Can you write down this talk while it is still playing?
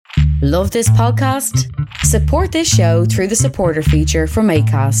Love this podcast? Support this show through the supporter feature from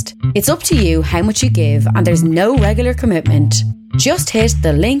Acast. It's up to you how much you give, and there's no regular commitment. Just hit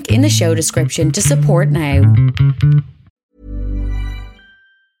the link in the show description to support now.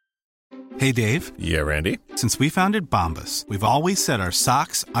 Hey, Dave. Yeah, Randy? Since we founded Bombas, we've always said our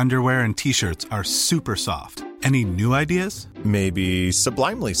socks, underwear, and T-shirts are super soft. Any new ideas? Maybe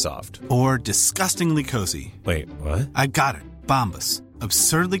sublimely soft. Or disgustingly cozy. Wait, what? I got it. Bombas.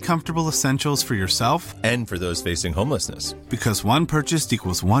 Absurdly comfortable essentials for yourself and for those facing homelessness. Because one purchased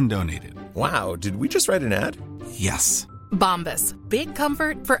equals one donated. Wow, did we just write an ad? Yes. Bombas. Big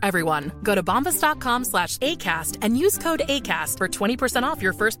comfort for everyone. Go to bombas.com/ACAST and use code ACAST for 20% off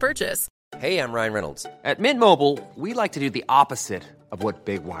your first purchase. Hey, I'm Ryan Reynolds. At Mint Mobile, we like to do the opposite of what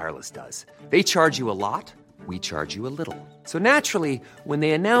Big Wireless does. They charge you a lot. We charge you a little. So naturally, when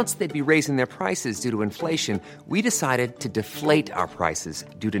they announced they'd be raising their prices due to inflation, we decided to deflate our prices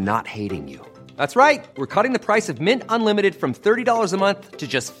due to not hating you. That's right. We're cutting the price of Mint Unlimited from $30 a month to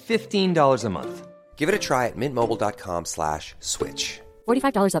just $15 a month. Give it a try at mintmobile.com/switch.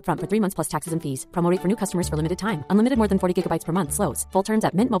 $45 up front for 3 months plus taxes and fees. Promo rate for new customers for limited time. Unlimited more than 40 gigabytes per month. Slows full terms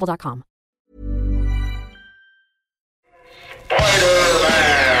at mintmobile.com.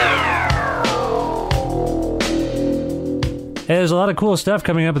 Hey, there's a lot of cool stuff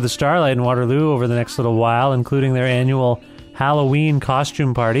coming up at the Starlight in Waterloo over the next little while, including their annual Halloween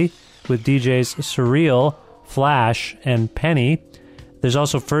costume party with DJs Surreal, Flash, and Penny. There's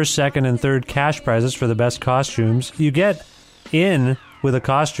also first, second, and third cash prizes for the best costumes. You get in with a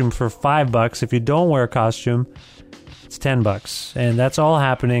costume for $5. If you don't wear a costume, it's $10. And that's all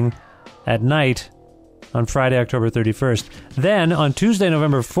happening at night on Friday, October 31st. Then, on Tuesday,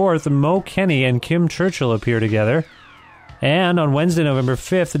 November 4th, Mo Kenny and Kim Churchill appear together. And on Wednesday, November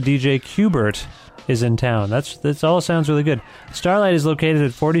 5th, DJ Qbert is in town. That's all sounds really good. Starlight is located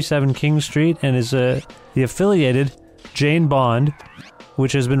at 47 King Street and is the affiliated Jane Bond,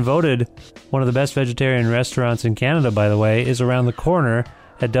 which has been voted one of the best vegetarian restaurants in Canada, by the way, is around the corner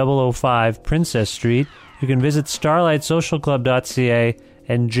at 005 Princess Street. You can visit starlightsocialclub.ca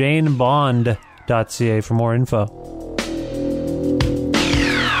and janebond.ca for more info.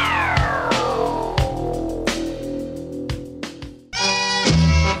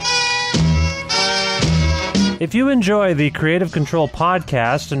 If you enjoy the Creative Control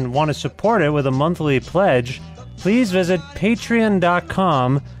podcast and want to support it with a monthly pledge, please visit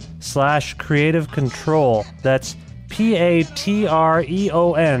patreon.com/Creative Control. That's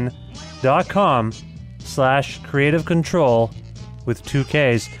patreon.com/Creative Control with 2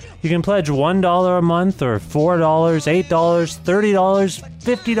 Ks. You can pledge $1 a month or $4, $8, $30,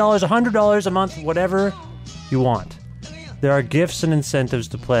 $50, $100 a month, whatever you want. There are gifts and incentives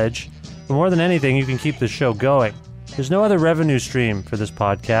to pledge. But more than anything, you can keep the show going. There's no other revenue stream for this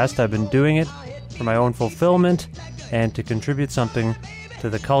podcast. I've been doing it for my own fulfillment and to contribute something to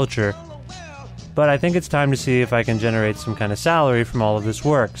the culture. But I think it's time to see if I can generate some kind of salary from all of this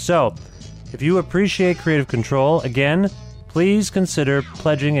work. So, if you appreciate Creative Control, again, please consider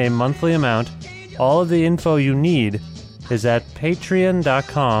pledging a monthly amount. All of the info you need is at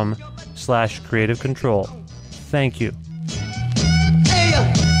patreon.com/Creative Control. Thank you.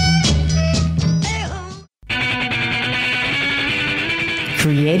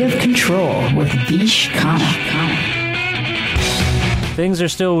 Creative Control with Vish Khanna. Things are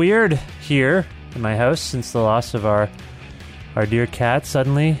still weird here in my house since the loss of our dear cat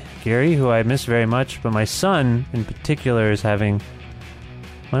suddenly, Gary, who I miss very much, but my son in particular is having,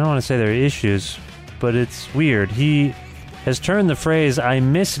 I don't want to say there are issues, but it's weird. He has turned the phrase, "I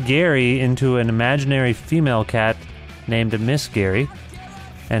miss Gary," into an imaginary female cat named Miss Gary,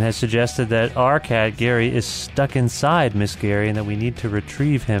 and has suggested that our cat, Gary, is stuck inside Miss Gary and that we need to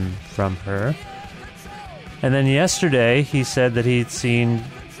retrieve him from her. And then yesterday, he said that he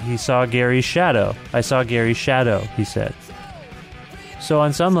saw Gary's shadow. "I saw Gary's shadow," he said. So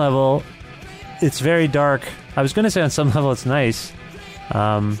on some level, it's very dark. I was going to say on some level it's nice,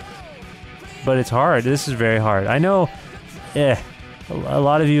 but it's hard. This is very hard. I know a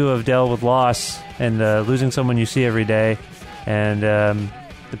lot of you have dealt with loss and losing someone you see every day, and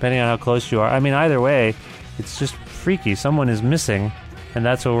depending on how close you are. I mean, either way, it's just freaky. Someone is missing, and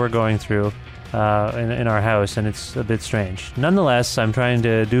that's what we're going through in our house, and it's a bit strange. Nonetheless, I'm trying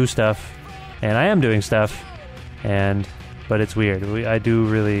to do stuff, and I am doing stuff, but it's weird. I do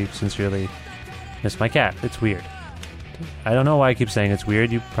really sincerely miss my cat. It's weird. I don't know why I keep saying it's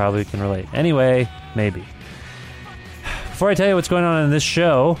weird. You probably can relate. Anyway, maybe. Before I tell you what's going on in this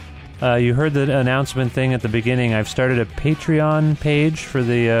show, you heard the announcement thing at the beginning. I've started a Patreon page for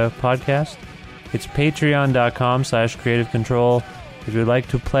the podcast. It's patreon.com/Creative Control. If you would like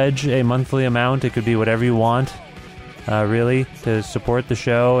to pledge a monthly amount, it could be whatever you want, really, to support the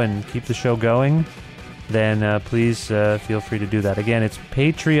show and keep the show going, then please feel free to do that. Again, it's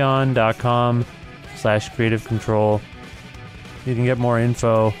patreon.com/creativecontrol. You can get more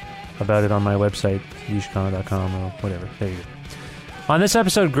info about it on my website, yishkana.com or whatever. There you go. On this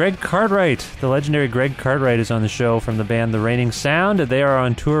episode, Greg Cartwright, the legendary Greg Cartwright, is on the show from the band The Reigning Sound. They are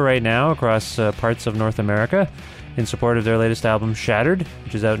on tour right now across parts of North America in support of their latest album, Shattered,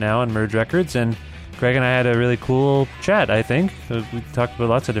 which is out now on Merge Records. And Greg and I had a really cool chat, I think. We talked about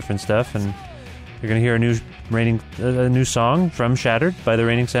lots of different stuff, and you're going to hear a new song from Shattered by The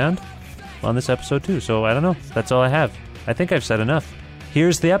Reigning Sound on this episode, too. So, I don't know. That's all I have. I think I've said enough.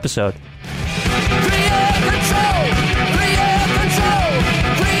 Here's the episode.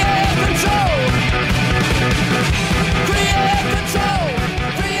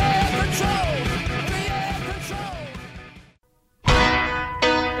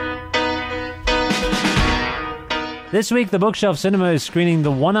 This week, the Bookshelf Cinema is screening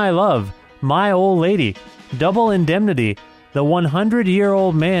The One I Love, My Old Lady, Double Indemnity, The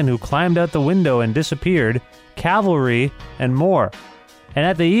 100-Year-Old Man Who Climbed Out the Window and Disappeared, Cavalry, and more. And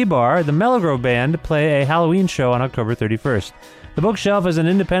at the E-Bar, the Melogrove Band play a Halloween show on October 31st. The Bookshelf is an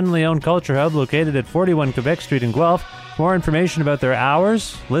independently owned culture hub located at 41 Quebec Street in Guelph. For more information about their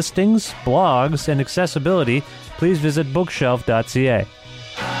hours, listings, blogs, and accessibility, please visit bookshelf.ca.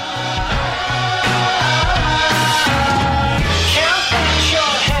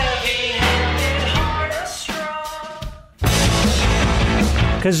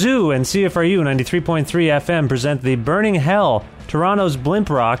 Kazoo and CFRU 93.3 FM present The Burning Hell, Toronto's Blimp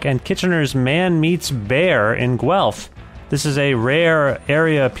Rock, and Kitchener's Man Meets Bear in Guelph. This is a rare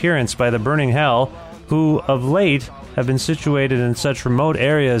area appearance by The Burning Hell, who of late have been situated in such remote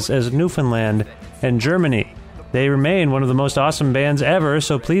areas as Newfoundland and Germany. They remain one of the most awesome bands ever,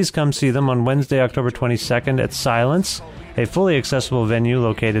 so please come see them on Wednesday, October 22nd at Silence, a fully accessible venue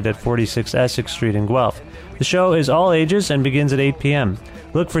located at 46 Essex Street in Guelph. The show is all ages and begins at 8 p.m.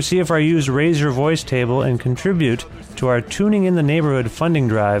 Look for CFRU's Raise Your Voice table and contribute to our Tuning in the Neighborhood funding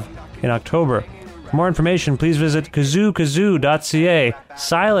drive in October. For more information, please visit kazookazoo.ca,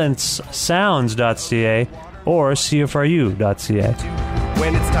 silencesounds.ca, or cfru.ca.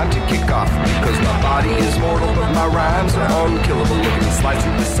 When it's time to kick off, because my body is mortal, but my rhymes are unkillable. Look at me slide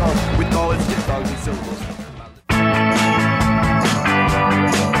through the song with all its diphthongs and syllables.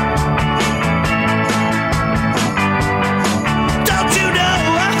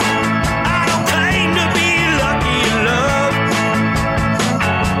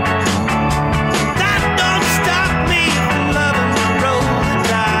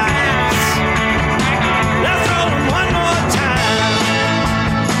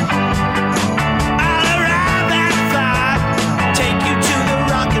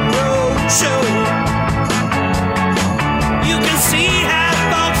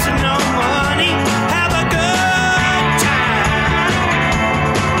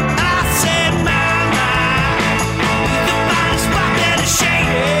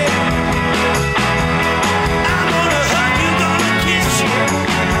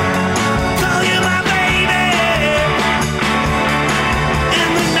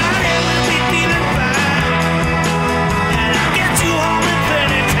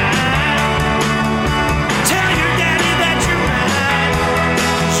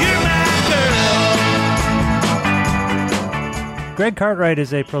 Greg Cartwright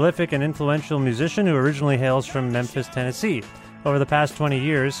is a prolific and influential musician who originally hails from Memphis, Tennessee. Over the past 20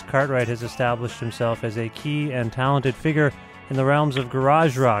 years, Cartwright has established himself as a key and talented figure in the realms of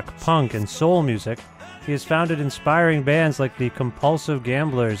garage rock, punk, and soul music. He has founded inspiring bands like the Compulsive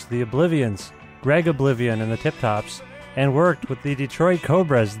Gamblers, the Oblivions, Greg Oblivion, and the Tip Tops, and worked with the Detroit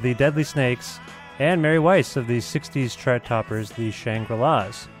Cobras, the Deadly Snakes, and Mary Weiss of the 60s chart toppers, the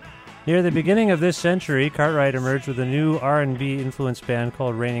Shangri-Las. Near the beginning of this century, Cartwright emerged with a new R&B-influenced band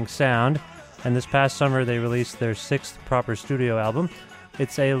called Reigning Sound, and this past summer they released their 6th proper studio album.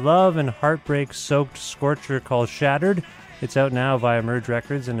 It's a love and heartbreak-soaked scorcher called Shattered. It's out now via Merge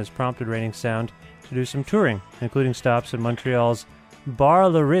Records and has prompted Reigning Sound to do some touring, including stops at Montreal's Bar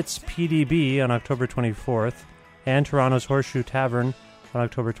Le Ritz PDB on October 24th and Toronto's Horseshoe Tavern on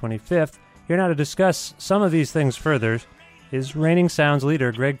October 25th. Here now to discuss some of these things further is Reigning Sound's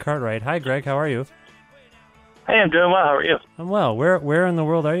leader, Greg Cartwright. Hi, Greg. How are you? Hey, I'm doing well. How are you? I'm well. Where in the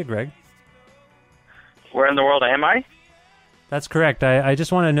world are you, Greg? Where in the world am I? That's correct. I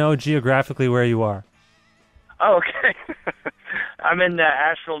just want to know geographically where you are. Oh, okay. I'm in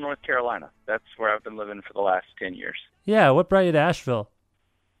Asheville, North Carolina. That's where I've been living for the last 10 years. Yeah, what brought you to Asheville?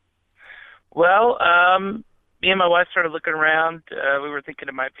 Well, me and my wife started looking around. We were thinking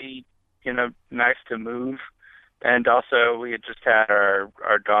it might be, nice to move. And also we had just had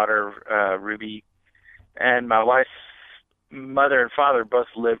our daughter, Ruby, and my wife's mother and father both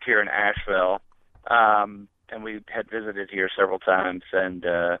lived here in Asheville. And we had visited here several times, and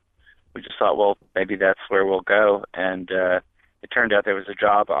we just thought, well, maybe that's where we'll go. And it turned out there was a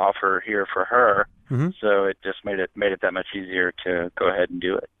job offer here for her, so it just made it that much easier to go ahead and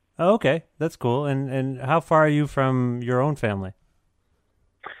do it. Oh, okay, that's cool. And how far are you from your own family?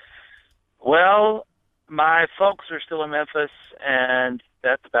 Well, my folks are still in Memphis, and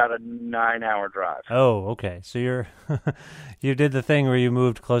that's about a 9-hour drive. Oh, okay. So you did the thing where you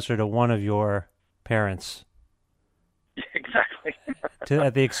moved closer to one of your parents. Exactly.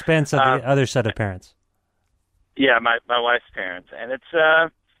 At the expense of the other set of parents. Yeah, my wife's parents, and it's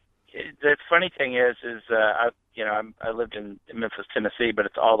the funny thing is I lived in Memphis, Tennessee, but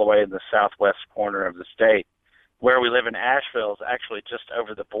it's all the way in the southwest corner of the state. Where we live in Asheville is actually just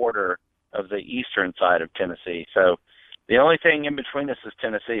over the border of the eastern side of Tennessee. So the only thing in between us is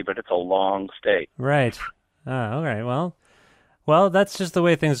Tennessee, but it's a long state. Right. All right. Well, that's just the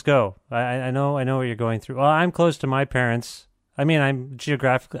way things go. I know what you're going through. Well, I'm close to my parents. I mean, I'm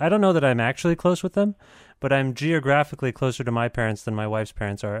geographically, I don't know that I'm actually close with them, but I'm geographically closer to my parents than my wife's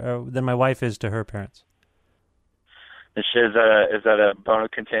parents are, or than my wife is to her parents. Is that a bone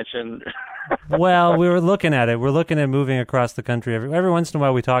of contention? Well, we were looking at it. We're looking at moving across the country. Every once in a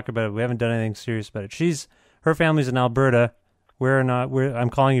while we talk about it. We haven't done anything serious about it. Her family's in Alberta. We're not. I'm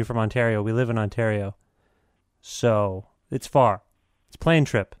calling you from Ontario. We live in Ontario. So it's far. It's a plane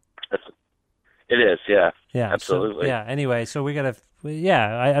trip. It is, yeah. Yeah, absolutely. So, yeah. Anyway, so we gotta.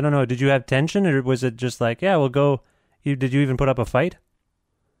 Yeah, I don't know. Did you have tension, or was it just like, yeah, we'll go? Did you even put up a fight?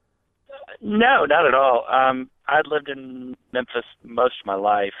 No, not at all. I'd lived in Memphis most of my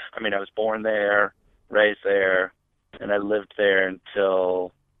life. I mean, I was born there, raised there, and I lived there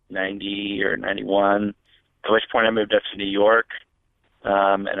until 90 or 91, at which point I moved up to New York,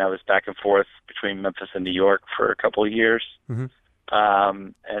 and I was back and forth between Memphis and New York for a couple of years. Mm-hmm.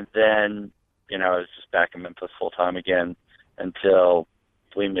 And then, I was just back in Memphis full time again until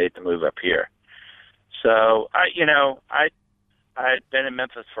we made the move up here. So, I'd been in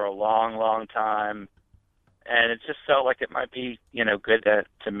Memphis for a long, long time, and it just felt like it might be, good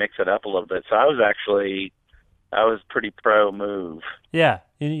to mix it up a little bit. So I was pretty pro move. Yeah,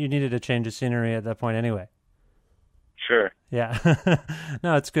 you needed a change of scenery at that point anyway. Sure. Yeah.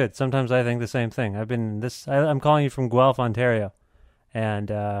 No, it's good. Sometimes I think the same thing. I'm calling you from Guelph, Ontario,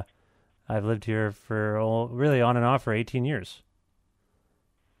 and I've lived here for really on and off for 18 years.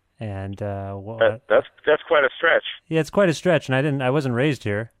 And that's quite a stretch. Yeah, it's quite a stretch, and I wasn't raised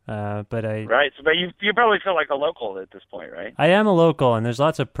here, but I. Right, but you probably feel like a local at this point, right? I am a local, and there's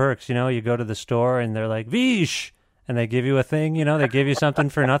lots of perks. You go to the store, and they're like Vish, and they give you a thing. They give you something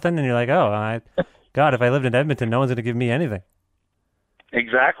for nothing, and you're like, oh, God, if I lived in Edmonton, no one's going to give me anything.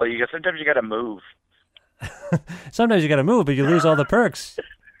 Exactly. Sometimes you got to move. Sometimes you got to move, but you lose all the perks.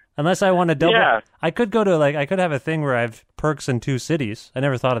 Unless I want to double. Yeah. I could go to I could have a thing where I have perks in 2 cities. I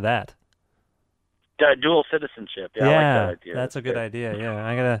never thought of that. Dual citizenship. Yeah, I like that idea. That's a good idea.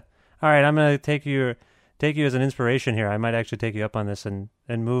 Yeah, all right, I'm gonna take you as an inspiration here. I might actually take you up on this and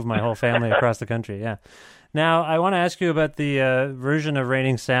move my whole family across the country. Yeah. Now I want to ask you about the version of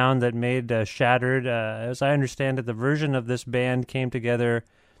Raining Sound that made Shattered. As I understand it, the version of this band came together,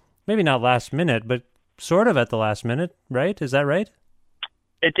 maybe not last minute, but sort of at the last minute, right? Is that right?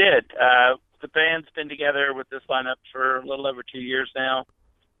 It did. The band's been together with this lineup for a little over 2 years now.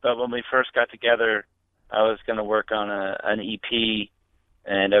 But when we first got together, I was going to work on an EP,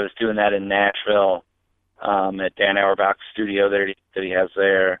 and I was doing that in Nashville at Dan Auerbach's studio that he has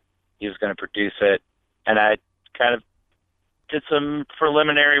there. He was going to produce it. And I kind of did some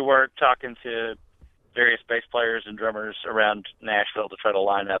preliminary work talking to various bass players and drummers around Nashville to try to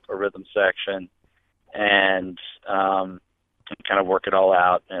line up a rhythm section and kind of work it all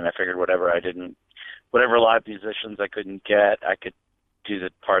out. And I figured whatever live musicians I couldn't get, I could do the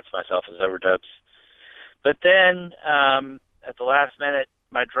parts myself as overdubs. But then at the last minute,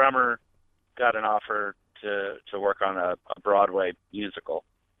 my drummer got an offer to work on a Broadway musical,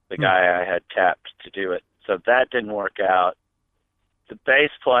 the guy I had tapped to do it. So that didn't work out. The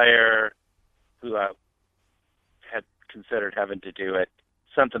bass player who I had considered having to do it,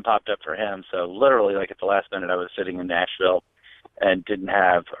 something popped up for him. So literally, at the last minute, I was sitting in Nashville and didn't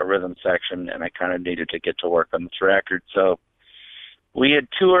have a rhythm section, and I kind of needed to get to work on this record. So we had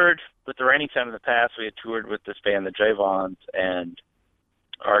toured with the Raining Sound in the past. We had toured with this band, the Javons, and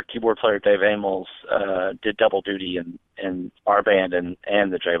our keyboard player, Dave Amels, did double duty in our band and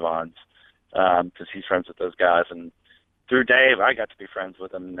the Javons. because he's friends with those guys. And through Dave, I got to be friends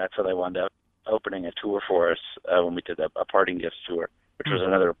with them, and that's how they wound up opening a tour for us when we did a Parting Gifts tour, which was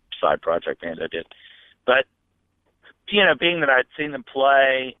another side project band I did. But, being that I'd seen them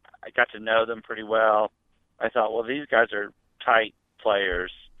play, I got to know them pretty well. I thought, well, these guys are tight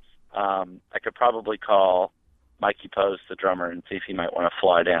players. I could probably call Mikey Post, the drummer, and see if he might want to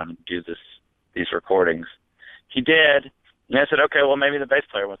fly down and do these recordings. He did, and I said, okay, well, maybe the bass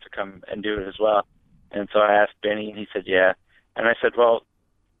player wants to come and do it as well. And so I asked Benny, and he said, yeah. And I said, well,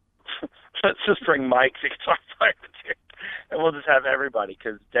 let's just bring Mike, the guitar player, too, and we'll just have everybody,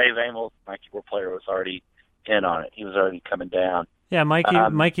 because Dave Amos, my keyboard player, was already in on it. He was already coming down. Yeah,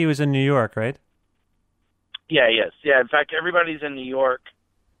 Mikey was in New York, right? Yeah, yes. Yeah, in fact, everybody's in New York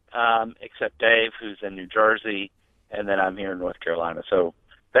except Dave, who's in New Jersey, and then I'm here in North Carolina. So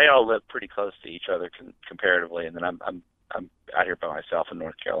they all live pretty close to each other comparatively, and then I'm out here by myself in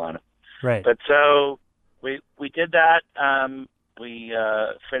North Carolina. Right. But so we did that. We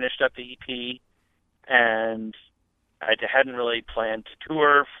finished up the EP, and I hadn't really planned to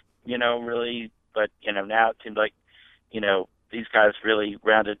tour, really, but now it seemed like, these guys really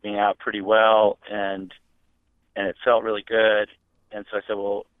rounded me out pretty well, and it felt really good. And so I said,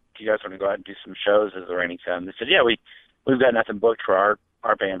 well, do you guys want to go out and do some shows as the Raining Sun? They said, yeah, we've got nothing booked for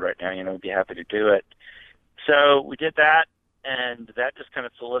our band right now. We'd be happy to do it. So we did that, and that just kind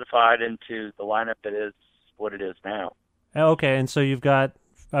of solidified into the lineup that is what it is now. Okay, and so you've got,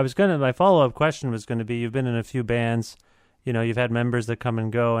 my follow-up question was going to be, you've been in a few bands, you've had members that come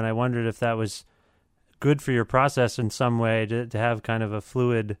and go, and I wondered if that was good for your process in some way to have kind of a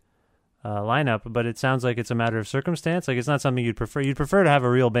fluid lineup, but it sounds like it's a matter of circumstance. Like, it's not something you'd prefer. You'd prefer to have a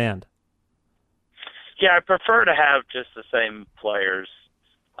real band. Yeah, I prefer to have just the same players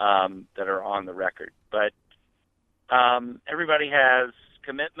that are on the record, but everybody has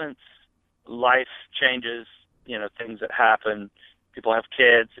commitments, life changes, things that happen. People have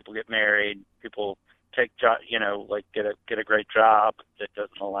kids, people get married, people take get a great job that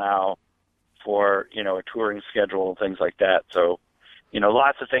doesn't allow for a touring schedule and things like that. So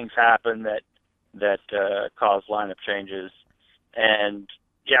lots of things happen that cause lineup changes. And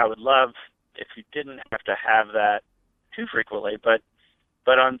yeah, I would love if you didn't have to have that too frequently, but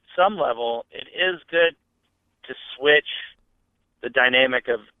on some level it is good to switch the dynamic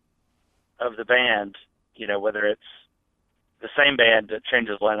of the band, whether it's the same band that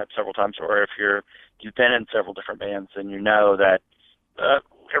changes lineup several times, or if you've been in several different bands and that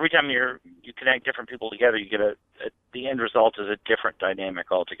every time you connect different people together, you get the end result is a different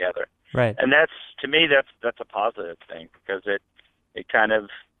dynamic altogether. Right. And to me that's a positive thing, because it kind of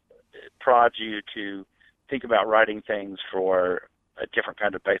prods you to think about writing things for a different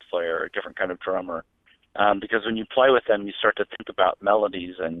kind of bass player or a different kind of drummer. Because when you play with them, you start to think about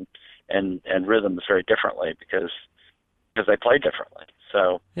melodies and rhythms very differently because they play differently.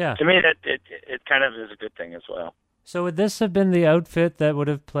 So yeah. To me, that it kind of is a good thing as well. So would this have been the outfit that would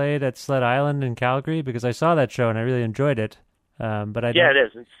have played at Sled Island in Calgary? Because I saw that show and I really enjoyed it. But it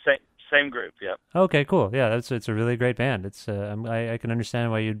is. It's same group. Yeah. Okay, cool. Yeah, it's a really great band. It's I can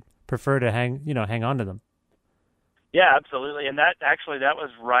understand why you'd prefer to hang on to them. Yeah, absolutely. And that was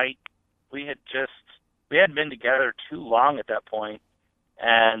right. We hadn't been together too long at that point,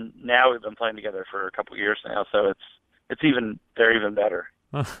 and now we've been playing together for a couple of years now. So they're even better.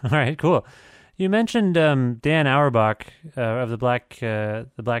 All right, cool. You mentioned Dan Auerbach of the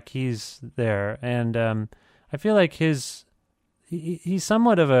Black Keys there, and I feel like he's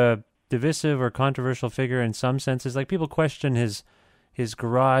somewhat of a divisive or controversial figure in some senses. Like, people question his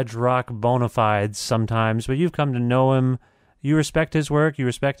garage rock bona fides sometimes, but you've come to know him. You respect his work. You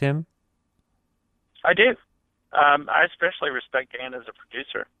respect him. I do. I especially respect Dan as a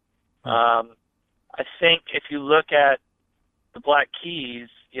producer. I think if you look at the Black Keys,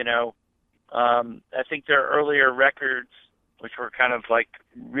 I think their earlier records, which were kind of like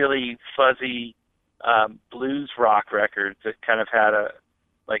really fuzzy blues rock records that kind of had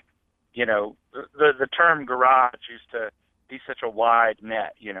the term garage used to be such a wide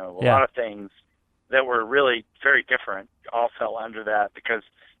net, a lot of things that were really very different all fell under that, because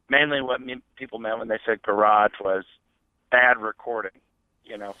mainly what people meant when they said garage was bad recording,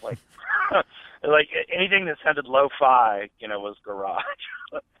 like like anything that sounded lo-fi, was garage.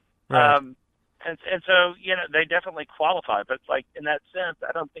 Right. And so, they definitely qualify, but like in that sense,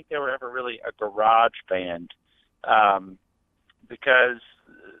 I don't think they were ever really a garage band, because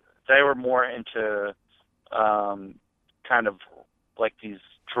they were more into kind of like these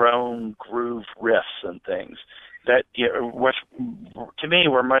drone groove riffs and things that, which to me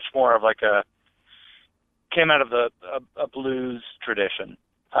were much more of like came out of a blues tradition.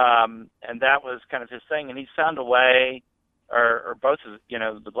 And that was kind of his thing. And he's found a way, or both of,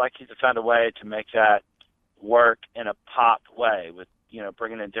 the Black Keys have found a way to make that work in a pop way with,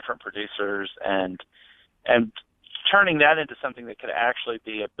 bringing in different producers and turning that into something that could actually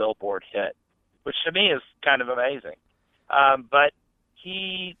be a Billboard hit, which to me is kind of amazing. But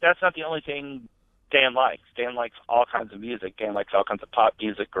that's not the only thing Dan likes. Dan likes all kinds of music. Dan likes all kinds of pop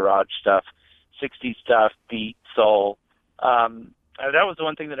music, garage stuff, 60s stuff, beat, soul. That was the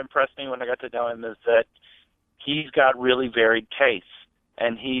one thing that impressed me when I got to know him, is that he's got really varied tastes,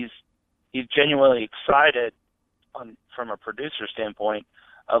 and he's genuinely excited from a producer standpoint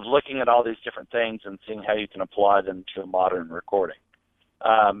of looking at all these different things and seeing how you can apply them to a modern recording.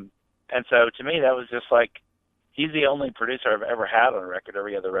 And so to me, that was just like, he's the only producer I've ever had on a record.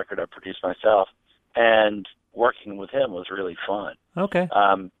 Every other record I've produced myself, and working with him was really fun. Okay.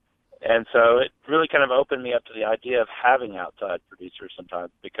 And so it really kind of opened me up to the idea of having outside producers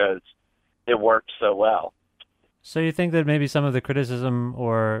sometimes, because it worked so well. So you think that maybe some of the criticism,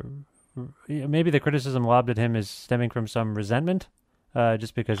 or maybe the criticism lobbed at him, is stemming from some resentment,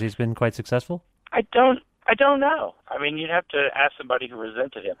 just because he's been quite successuul? I don't know. I mean, you'd have to ask somebody who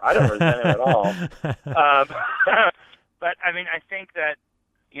resented him. I don't resent him at all. But I mean, I think that,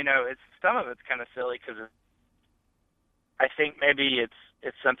 some of it's kind of silly, because I think maybe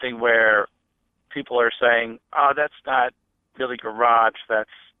it's something where people are saying, oh, that's not really garage, that's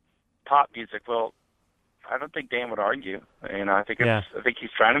pop music. Well, I don't think Dan would argue. I think he's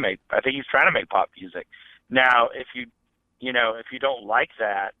trying to make pop music. Now, if you don't like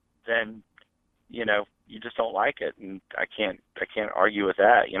that, then you just don't like it, and I can't argue with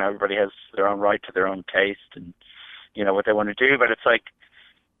that. Everybody has their own right to their own taste and what they want to do. But it's like,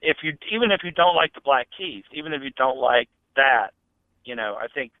 even if you don't like the Black Keys, even if you don't like that, I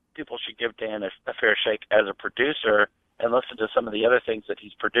think people should give Dan a fair shake as a producer and listen to some of the other things that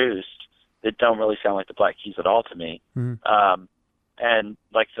he's produced that don't really sound like the Black Keys at all to me. Mm-hmm. And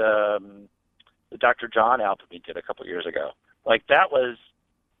like the Dr. John album he did a couple years ago, like that was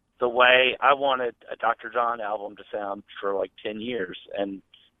the way I wanted a Dr. John album to sound for like 10 years, and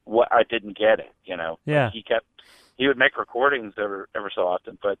what I didn't get it, Yeah. He would make recordings ever so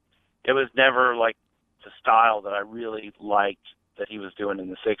often, but it was never like the style that I really liked that he was doing in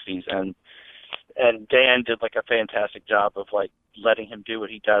the 60s. And Dan did like a fantastic job of like letting him do what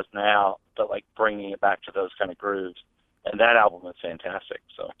he does now, but like bringing it back to those kind of grooves. And that album is fantastic.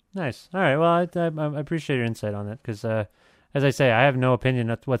 So nice. All right. Well, I appreciate your insight on it, because as I say, I have no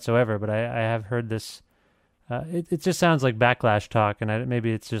opinion whatsoever, but I have heard this. It just sounds like backlash talk, and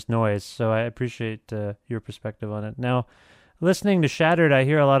maybe it's just noise. So I appreciate your perspective on it. Now, listening to Shattered, I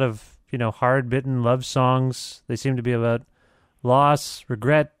hear a lot of hard-bitten love songs. They seem to be about loss,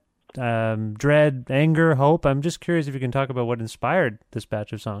 regret, dread, anger, hope. I'm just curious if you can talk about what inspired this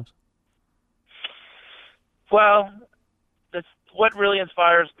batch of songs. Well, what really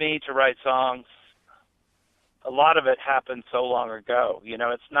inspires me to write songs, a lot of it happened so long ago.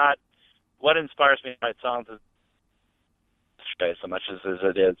 It's not what inspires me to write songs is so much as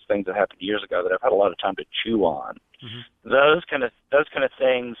it is things that happened years ago that I've had a lot of time to chew on. Mm-hmm. Those kind of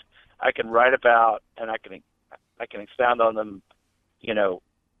things I can write about, and I can expound on them,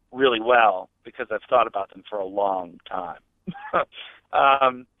 really well, because I've thought about them for a long time.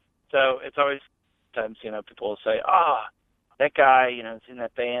 So it's always times, people will say, that guy, is in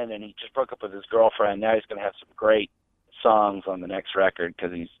that band and he just broke up with his girlfriend. Now he's going to have some great songs on the next record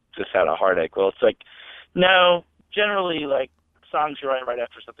because he's just had a heartache. Well, it's like, no, generally, like, songs you write right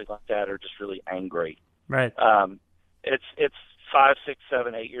after something like that are just really angry. Right. It's 5, 6,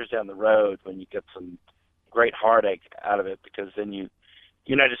 7, 8 years down the road when you get some great heartache out of it, because then you're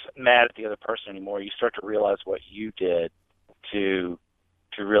not just mad at the other person anymore. You start to realize what you did to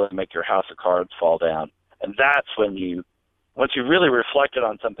really make your house of cards fall down. And that's when once you really reflected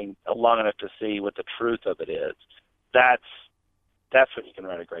on something long enough to see what the truth of it is, that's when you can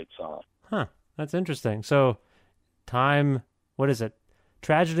write a great song. Huh. That's interesting. So time, what is it?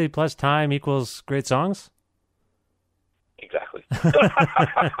 Tragedy plus time equals great songs? Exactly. For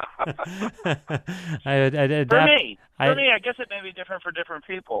me, I guess it may be different for different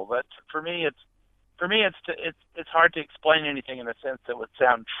people, but for me, it's hard to explain anything in a sense that would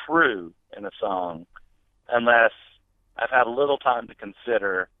sound true in a song, unless I've had a little time to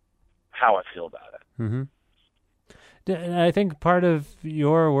consider how I feel about it. Mm-hmm. I think part of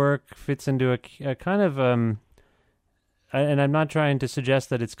your work fits into a kind of, and I'm not trying to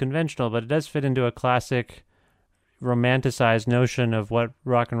suggest that it's conventional, but it does fit into a classic romanticized notion of what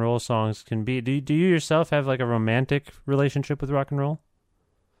rock and roll songs can be. Do you yourself have like a romantic relationship with rock and roll?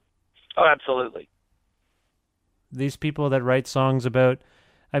 Oh, absolutely. These people that write songs about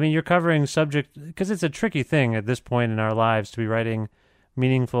I mean, you're covering subject, because it's a tricky thing at this point in our lives to be writing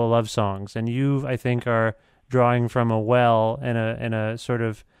meaningful love songs. And you, I think, are drawing from a well and a sort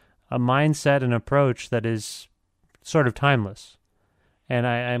of a mindset and approach that is sort of timeless. And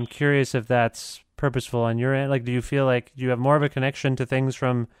I'm curious if that's purposeful on your end. Like, do you feel like you have more of a connection to things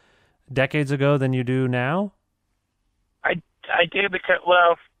from decades ago than you do now? I do because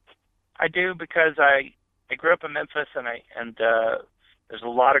I grew up in Memphis, and there's a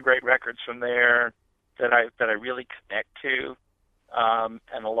lot of great records from there that I really connect to,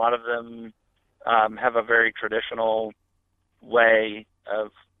 and a lot of them have a very traditional way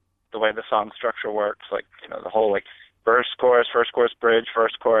of the way the song structure works, like, you know, the whole like verse, chorus, bridge,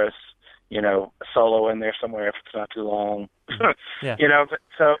 verse, chorus, you know, a solo in there somewhere if it's not too long. Yeah. You know,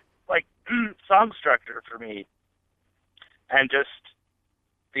 so like song structure for me and just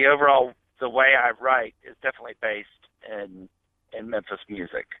the overall, the way I write is definitely based in Memphis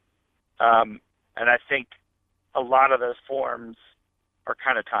music. And I think a lot of those forms are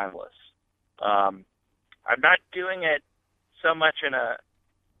kind of timeless. I'm not doing it so much in a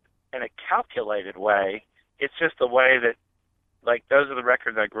calculated way. It's just the way that, like, those are the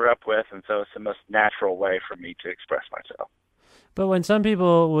records I grew up with, and so it's the most natural way for me to express myself. But when some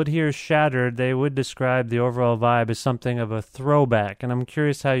people would hear Shattered, they would describe the overall vibe as something of a throwback, and I'm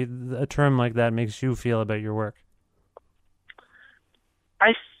curious how a term like that makes you feel about your work.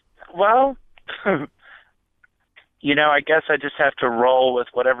 Well, you know, I guess I just have to roll with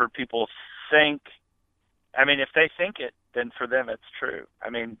whatever people think. I mean, if they think it, then for them it's true. I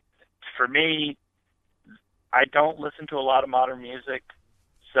mean, for me, I don't listen to a lot of modern music,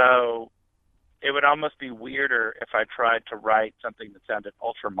 so it would almost be weirder if I tried to write something that sounded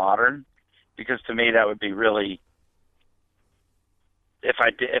ultra modern, because to me that would be really, if I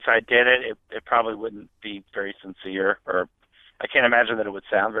did it, it probably wouldn't be very sincere, or I can't imagine that it would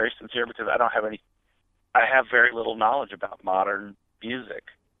sound very sincere, because I have very little knowledge about modern music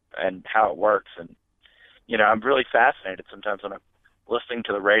and how it works. And, you know, I'm really fascinated sometimes when I'm listening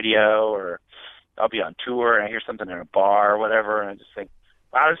to the radio, or I'll be on tour and I hear something in a bar or whatever, and I just think,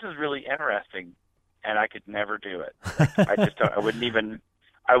 wow, this is really interesting, and I could never do it. I wouldn't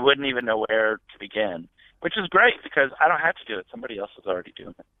even know where to begin, which is great because I don't have to do it. Somebody else is already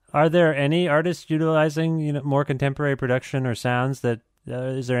doing it. Are there any artists utilizing, you know, more contemporary production or sounds that,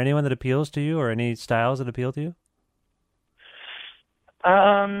 is there anyone that appeals to you, or any styles that appeal to you?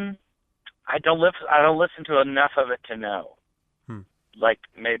 I don't listen to enough of it to know. Like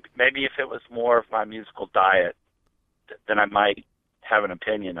maybe if it was more of my musical diet, then I might have an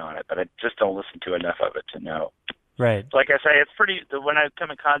opinion on it, but I just don't listen to enough of it to know. Right. Like I say, when I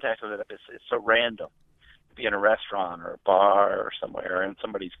come in contact with it, it's so random. It'd be in a restaurant or a bar or somewhere, or in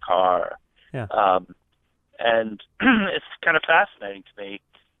somebody's car. Yeah. And it's kind of fascinating to me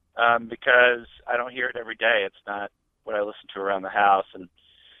because I don't hear it every day. It's not what I listen to around the house. And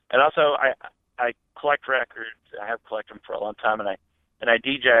also I collect records. I have collected them for a long time, and I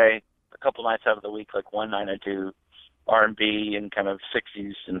DJ a couple nights out of the week. Like one night I do R&B and kind of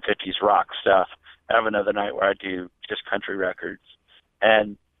 60s and 50s rock stuff. I have another night where I do just country records.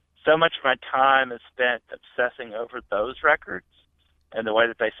 And so much of my time is spent obsessing over those records and the way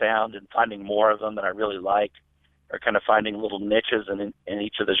that they sound, and finding more of them that I really like, or kind of finding little niches in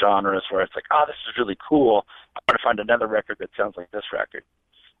each of the genres where it's like, oh, this is really cool. I want to find another record that sounds like this record.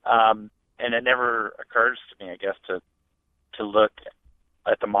 And it never occurs to me, I guess, to look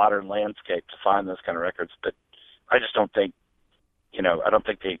at the modern landscape to find those kind of records. But I just don't think, you know, I don't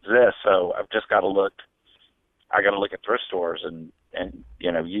think they exist. So I've just got to look. I got to look at thrift stores and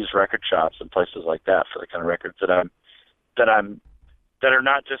you know, used record shops and places like that for the kind of records that are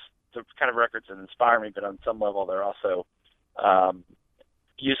not just the kind of records that inspire me, but on some level they're also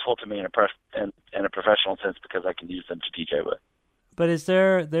useful to me in a professional sense, because I can use them to DJ with. But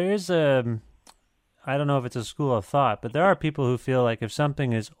there is a, I don't know if it's a school of thought, but there are people who feel like if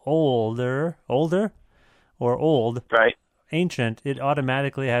something is older or old, right, ancient, it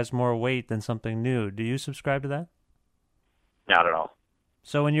automatically has more weight than something new. Do you subscribe to that? Not at all.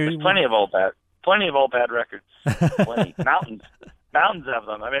 So when there's plenty of old bad records, plenty, mountains of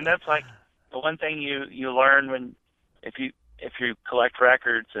them. I mean, that's like the one thing you learn if you collect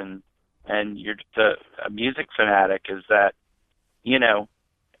records and you're just a music fanatic, is that, you know,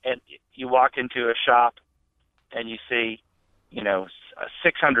 and you walk into a shop and you see, you know,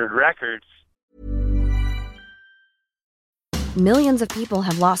 600 records. Millions of people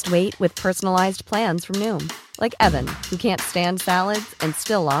have lost weight with personalized plans from Noom. Like Evan, who can't stand salads and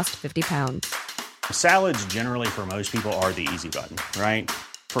still lost 50 pounds. Salads generally for most people are the easy button, right?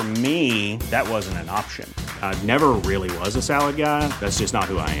 For me, that wasn't an option. I never really was a salad guy. That's just not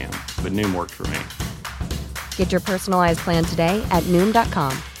who I am. But Noom worked for me. Get your personalized plan today at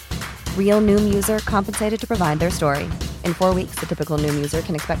Noom.com. Real Noom user compensated to provide their story. In 4 weeks, the typical Noom user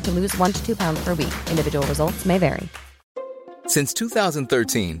can expect to lose 1 to 2 pounds per week. Individual results may vary. Since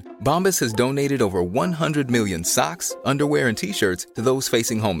 2013, Bombas has donated over 100 million socks, underwear, and T-shirts to those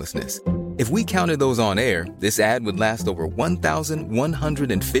facing homelessness. If we counted those on air, this ad would last over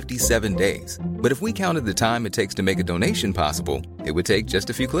 1,157 days. But if we counted the time it takes to make a donation possible, it would take just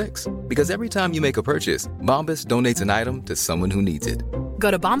a few clicks. Because every time you make a purchase, Bombas donates an item to someone who needs it.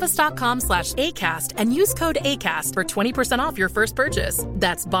 Go to bombas.com/ACAST and use code ACAST for 20% off your first purchase.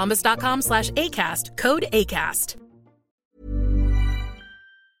 That's bombas.com/ACAST, code ACAST.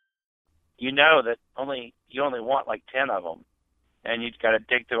 You know that you only want like 10 of them. And you've got to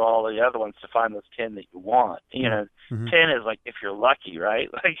dig through all the other ones to find those 10 that you want. 10 is like if you're lucky,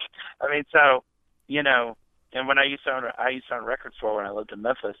 right? Like, I mean, so, and when I used to own a record store when I lived in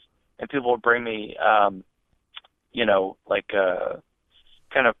Memphis, and people would bring me, like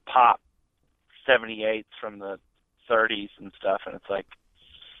kind of pop 78s from the 30s and stuff, and it's like,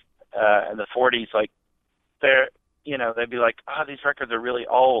 and the 40s, like, they'd be like, oh, these records are really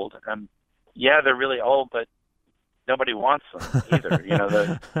old. Yeah, they're really old, but nobody wants them either.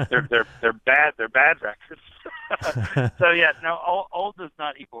 They're bad. They're bad records. So yeah, no, old does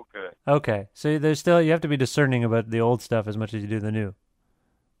not equal good. Okay, so you have to be discerning about the old stuff as much as you do the new.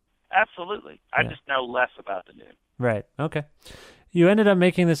 Absolutely, I just know less about the new. Right. Okay. You ended up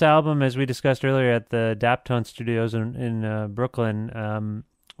making this album, as we discussed earlier, at the Daptone Studios in Brooklyn,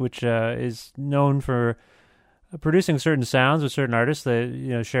 which is known for producing certain sounds with certain artists.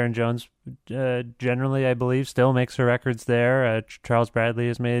 Sharon Jones generally, I believe, still makes her records there. Charles Bradley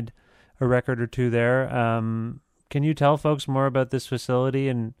has made a record or two there. Can you tell folks more about this facility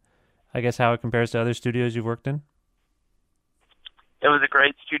and I guess how it compares to other studios you've worked in? It was a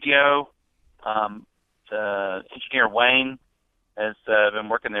great studio. The engineer Wayne has been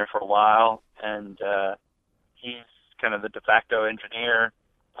working there for a while, and he's kind of the de facto engineer.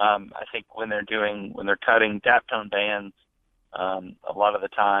 I think when they're cutting Daptone bands, a lot of the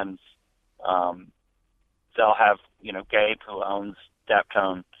times they'll have, Gabe, who owns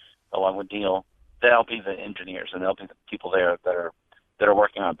Daptone, along with Neil, they'll be the engineers and they'll be the people there that are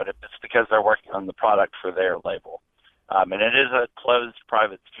working on it. But it's because they're working on the product for their label. And it is a closed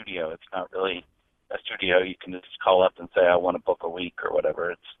private studio. It's not really a studio you can just call up and say, I want to book a week or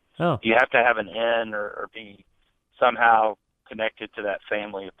whatever. You have to have an in or be somehow connected to that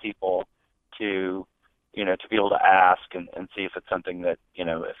family of people to be able to ask and see if it's something that,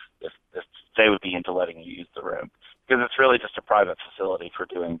 if they would be into letting you use the room. Because it's really just a private facility for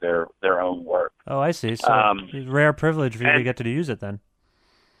doing their own work. Oh, I see. So it's a rare privilege for you to get to use it then.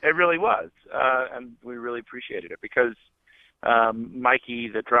 It really was. And we really appreciated it because Mikey,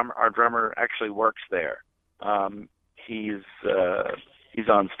 our drummer, actually works there. He's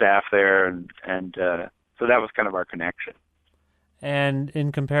on staff there, and so that was kind of our connection. And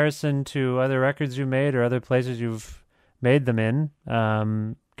in comparison to other records you made or other places you've made them in,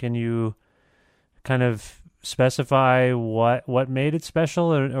 can you kind of specify what made it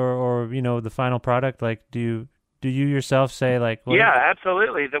special or the final product? Like, do you yourself say like? Yeah,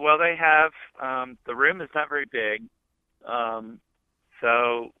 absolutely. Well, they have the room is not very big,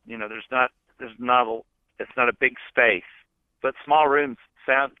 so it's not a big space, but small rooms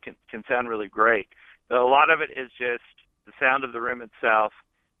can sound really great. But a lot of it is just the sound of the room itself,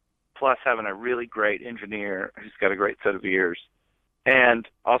 plus having a really great engineer who's got a great set of ears, and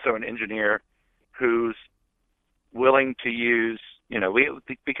also an engineer who's willing to use,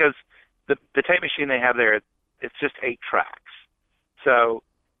 because the tape machine they have there, it's just 8 tracks. So,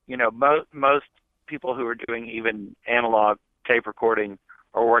 most people who are doing even analog tape recording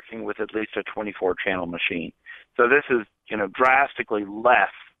are working with at least a 24-channel machine. So this is, drastically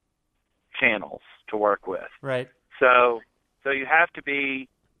less channels to work with. Right. So you have to be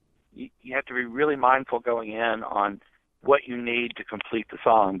really mindful going in on what you need to complete the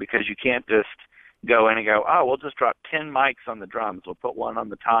song, because you can't just go in and go, oh, we'll just drop 10 mics on the drums. We'll put one on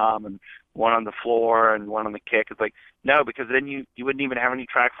the tom and one on the floor and one on the kick. It's like, no, because then you wouldn't even have any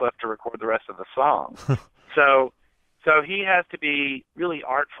tracks left to record the rest of the song. So he has to be really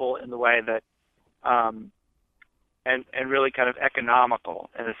artful in the way that, and really kind of economical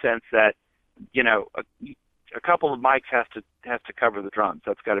in the sense that, a couple of mics has to cover the drums.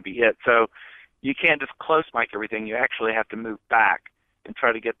 That's got to be it. So you can't just close mic everything. You actually have to move back and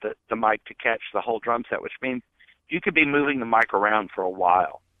try to get the mic to catch the whole drum set, which means you could be moving the mic around for a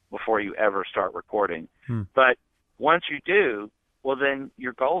while before you ever start recording. But once you do, well, then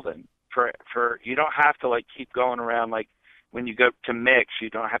you're golden. For you don't have to like keep going around like when you go to mix, you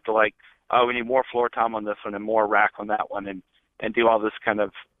don't have to like, oh, we need more floor tom on this one and more rack on that one, and do all this kind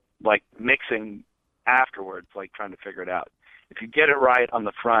of like mixing afterwards, like trying to figure it out. If you get it right on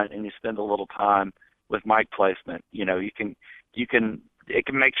the front and you spend a little time with mic placement, you know, it can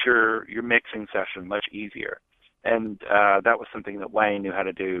make your mixing session much easier. And that was something that Wayne knew how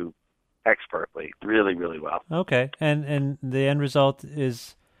to do expertly, really, really well. Okay, and the end result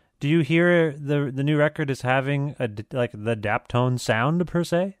is, do you hear the new record is having like the Daptone sound per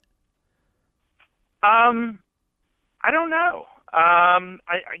se? I don't know.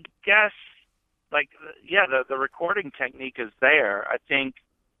 I guess, like, yeah, the recording technique is there. I think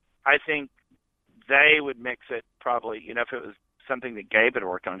they would mix it probably, you know, if it was something that Gabe had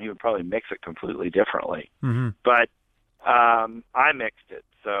worked on, he would probably mix it completely differently. Mm-hmm. But I mixed it,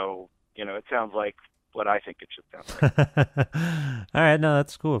 so, you know, it sounds like what I think it should sound like. All right, no,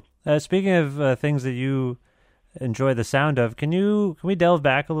 that's cool. Speaking of things that you enjoy the sound of, can we delve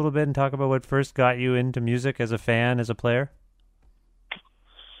back a little bit and talk about what first got you into music as a fan, as a player?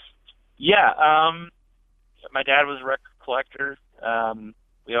 Yeah, my dad was a record collector.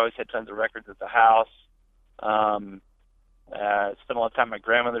 We always had tons of records at the house. Spent a lot of time at my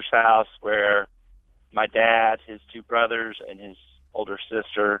grandmother's house, where my dad, his two brothers, and his older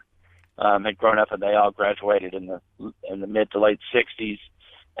sister had grown up, and they all graduated in the mid to late 60s,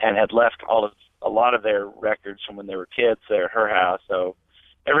 and had left a lot of their records from when they were kids there at her house. So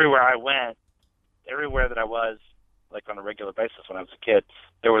everywhere I went, everywhere that I was, like on a regular basis when I was a kid,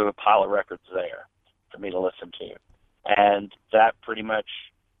 there was a pile of records there for me to listen to. And that pretty much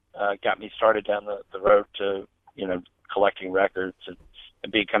got me started down the road to, you know, collecting records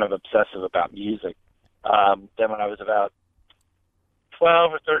and being kind of obsessive about music. Then when I was about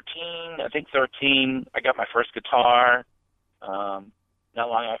 12 or 13, I think 13, I got my first guitar. Not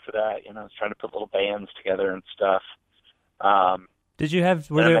long after that, you know, I was trying to put little bands together and stuff. Did you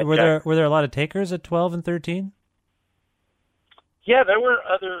have, were there a lot of takers at 12 and 13? Yeah, there were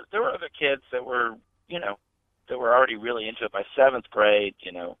other kids that were, you know, that were already really into it. By 7th grade,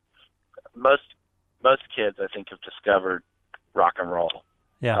 you know, most kids, I think, have discovered rock and roll.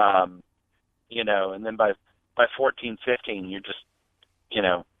 Yeah. You know, and then by 14, 15, you're just, you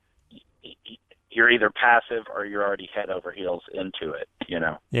know, you're either passive or you're already head over heels into it, you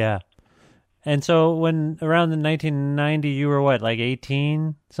know. Yeah. And so when around the 1990, you were what, like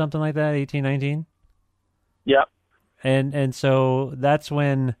 18, something like that, 18, 19? Yep. And so that's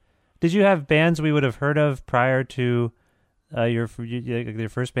when, did you have bands we would have heard of prior to your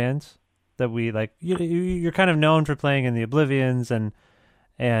first bands that we like? You're kind of known for playing in the Oblivions and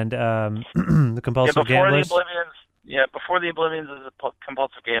the Compulsive Gamblers. Before the Oblivions was the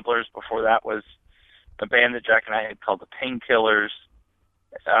Compulsive Gamblers. Before that was a band that Jack and I had called the Painkillers.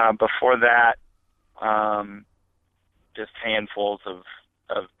 Before that, just handfuls of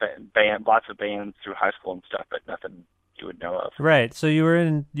lots of bands through high school and stuff, but nothing you would know of. Right. So you were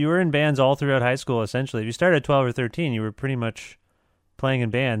in bands all throughout high school, essentially. If you started at 12 or 13, you were pretty much playing in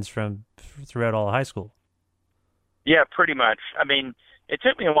bands throughout all of high school. Yeah, pretty much. I mean, it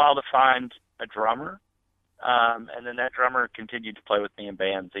took me a while to find a drummer, and then that drummer continued to play with me in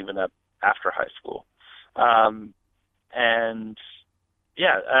bands even up after high school. And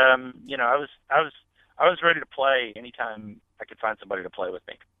yeah, you know, I was ready to play anytime I could find somebody to play with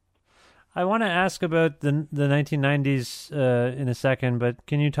me. I want to ask about the 1990s in a second, but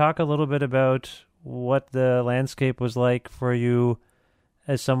can you talk a little bit about what the landscape was like for you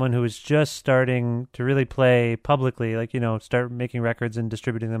as someone who was just starting to really play publicly, like, you know, start making records and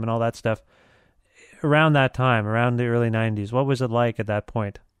distributing them and all that stuff around that time, around the early 90s? What was it like at that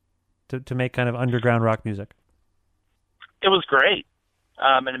point to make kind of underground rock music? It was great.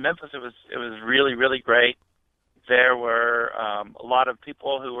 And in Memphis, it was really, really great. There were a lot of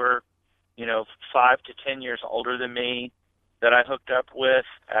people who were, you know, 5 to 10 years older than me that I hooked up with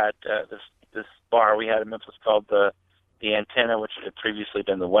at this bar we had in Memphis called the Antenna, which had previously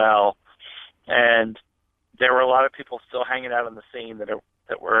been the Well. And there were a lot of people still hanging out on the scene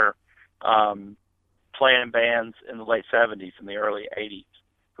that were playing in bands in the late 70s and the early 80s,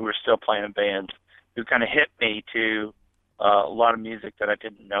 who were still playing in bands, who kind of hit me to a lot of music that I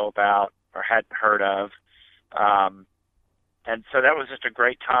didn't know about or hadn't heard of. And so that was just a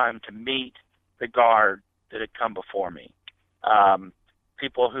great time to meet the guard that had come before me.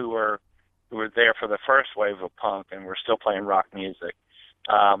 People who were there for the first wave of punk and were still playing rock music.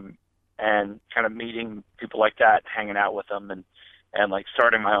 And kind of meeting people like that, hanging out with them and like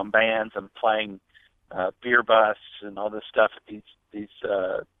starting my own bands and playing beer busts and all this stuff at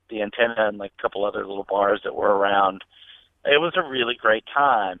the Antenna and like a couple other little bars that were around. it was a really great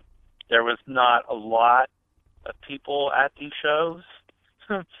time. There was not a lot of people at these shows.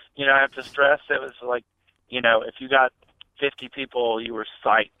 You know, I have to stress it was like, you know, if you got 50 people, you were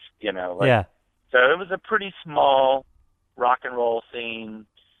psyched, you know. Like, yeah. So it was a pretty small rock and roll scene,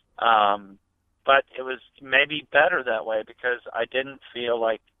 but it was maybe better that way because I didn't feel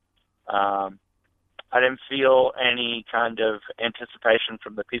like I didn't feel any kind of anticipation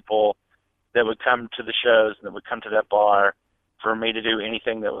from the people that would come to the shows and that would come to that bar for me to do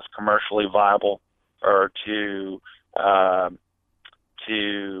anything that was commercially viable or to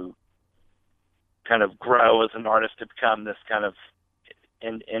kind of grow as an artist to become this kind of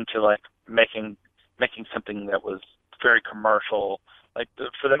into like making something that was very commercial. Like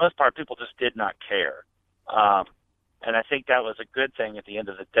for the most part, people just did not care. And I think that was a good thing at the end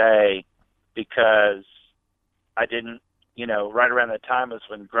of the day because I didn't, you know, right around that time was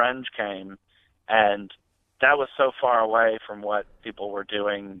when grunge came, and that was so far away from what people were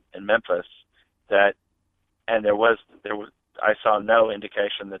doing in Memphis that, and there was I saw no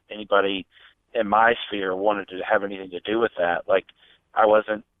indication that anybody in my sphere wanted to have anything to do with that. Like I was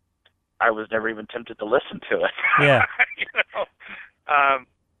never even tempted to listen to it. Yeah. You know?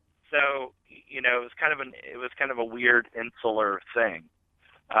 So, you know, it was kind of a weird insular thing,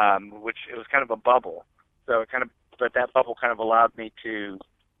 which it was kind of a bubble. So but that bubble kind of allowed me to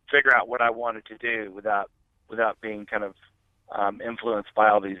figure out what I wanted to do without being kind of influenced by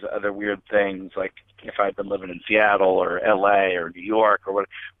all these other weird things, like if I'd been living in Seattle or LA or New York or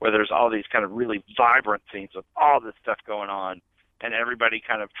where there's all these kind of really vibrant scenes with all this stuff going on and everybody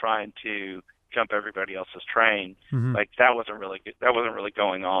kind of trying to jump everybody else's train. Mm-hmm. Like that wasn't really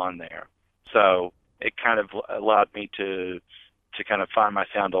going on there. So it kind of allowed me to kind of find my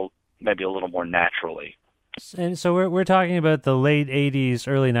sound maybe a little more naturally. And so we're talking about the late 80s,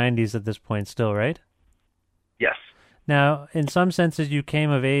 early 90s at this point still, right? Yes. Now, in some senses, you came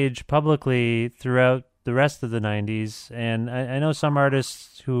of age publicly throughout the rest of the 90s, and I know some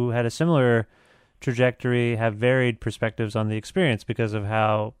artists who had a similar trajectory have varied perspectives on the experience because of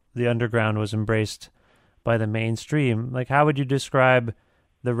how the underground was embraced by the mainstream. Like, how would you describe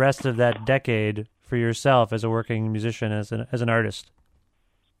the rest of that decade for yourself as a working musician, as an artist?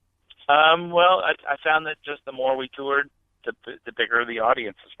 Well, I found that just the more we toured, the bigger the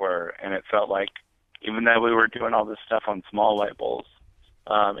audiences were, and it felt like even though we were doing all this stuff on small labels,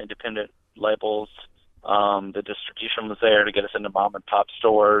 independent labels, the distribution was there to get us into mom and pop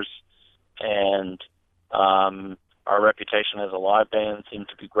stores, and our reputation as a live band seemed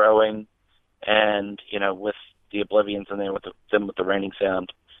to be growing. And you know, with the Oblivions and then with the Raining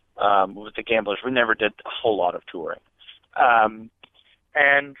Sound, with the Gamblers, we never did a whole lot of touring.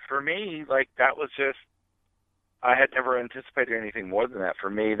 And for me, like that was just, I had never anticipated anything more than that. For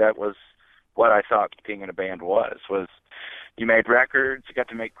me, that was what I thought being in a band was you made records, you got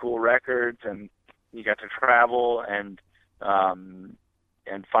to make cool records, and you got to travel and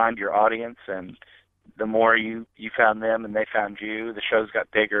find your audience. And the more you found them and they found you, the shows got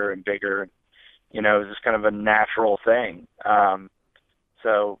bigger and bigger. You know, it was just kind of a natural thing.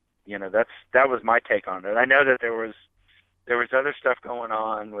 So, you know, that was my take on it. I know that there was other stuff going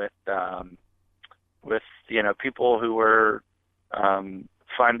on with you know, people who were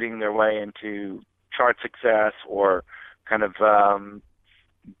finding their way into chart success, or kind of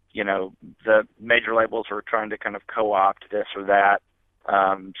you know, the major labels were trying to kind of co-opt this or that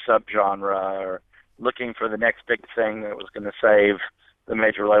subgenre, or looking for the next big thing that was going to save the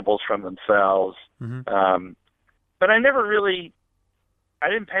major labels from themselves. Mm-hmm. But I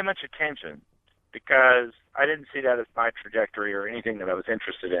didn't pay much attention because I didn't see that as my trajectory or anything that I was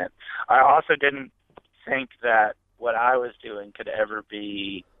interested in. I also didn't think that what I was doing could ever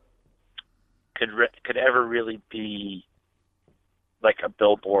really be like a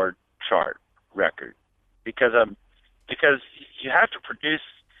Billboard chart record, because you have to produce.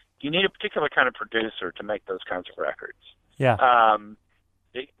 You need a particular kind of producer to make those kinds of records. Yeah.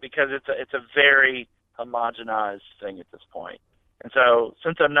 Because it's a very homogenized thing at this point. And so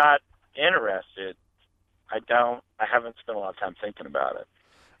since I'm not interested, I haven't spent a lot of time thinking about it.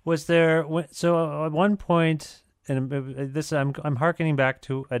 Was there, so at one point, and this I'm hearkening back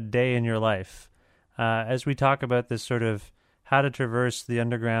to a day in your life, as we talk about this sort of how to traverse the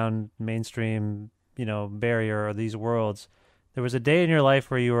underground mainstream, you know, barrier or these worlds. There was a day in your life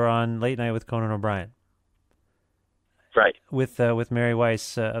where you were on Late Night with Conan O'Brien. Right. With Mary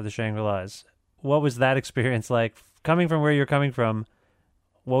Weiss of the Shangri-Las. What was that experience like? Coming from where you're coming from,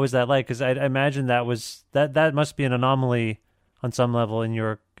 what was that like? Because I imagine that must be an anomaly on some level in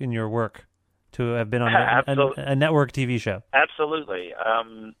your work to have been on a network TV show. Absolutely.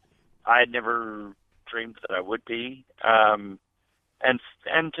 I had never dreamed that I would be. And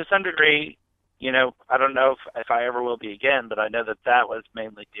to some degree, you know, I don't know if I ever will be again, but I know that was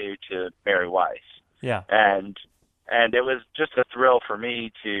mainly due to Mary Weiss. Yeah. And it was just a thrill for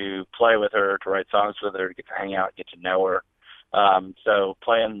me to play with her, to write songs with her, to get to hang out, get to know her. So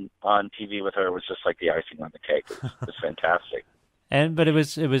playing on TV with her was just like the icing on the cake. It was fantastic. But it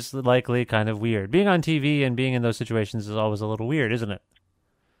was likely kind of weird. Being on TV and being in those situations is always a little weird, isn't it?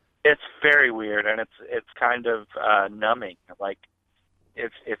 It's very weird, and it's kind of numbing. Like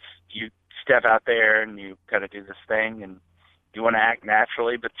it's you step out there and you kind of do this thing, and you want to act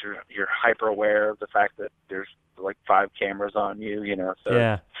naturally, but you're hyper aware of the fact that there's like 5 cameras on you, you know. So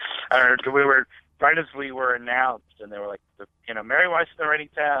yeah. We were right as we were announced, and they were like, you know, Mary Weiss is already in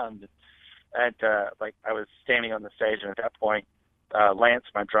town, and like I was standing on the stage, and at that point, Lance,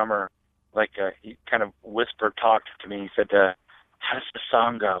 my drummer, like he kind of talked to me. He said, "How does the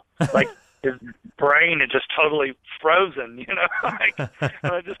song go?" Like his brain had just totally frozen, you know. Like,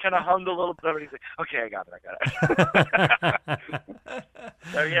 and I just kind of hummed a little bit, and he's like, "Okay, I got it."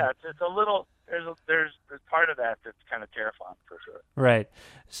 So yeah, it's a little. There's part of that that's kind of terrifying for sure. Right.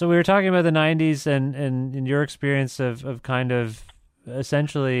 So we were talking about the 90s and your experience of kind of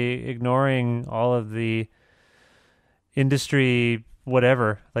essentially ignoring all of the industry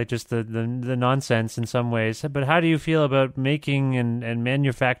whatever, like just the nonsense in some ways. But how do you feel about making and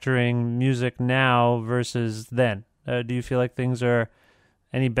manufacturing music now versus then? Do you feel like things are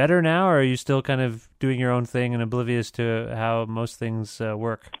any better now, or are you still kind of doing your own thing and oblivious to how most things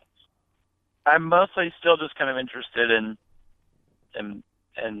work? I'm mostly still just kind of interested in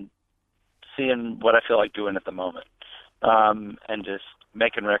seeing what I feel like doing at the moment, and just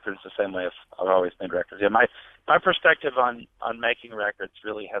making records the same way I've always made records. Yeah, my perspective on making records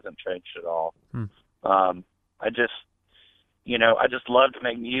really hasn't changed at all. I just love to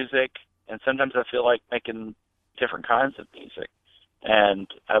make music, and sometimes I feel like making different kinds of music. And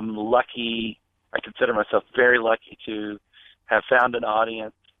I'm lucky, I consider myself very lucky to have found an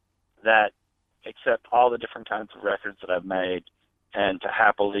audience that accept all the different kinds of records that I've made, and to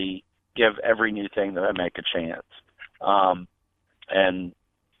happily give every new thing that I make a chance. And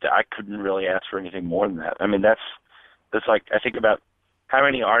I couldn't really ask for anything more than that. I mean, that's like, I think about how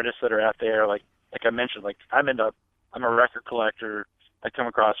many artists that are out there, like I mentioned, like I'm a record collector. I come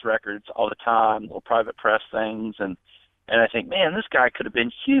across records all the time, little private press things, and I think, man, this guy could have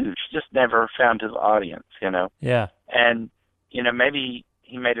been huge, just never found his audience, you know? Yeah. And, you know, maybe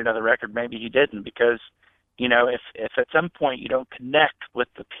he made another record, maybe he didn't, because, you know, if at some point you don't connect with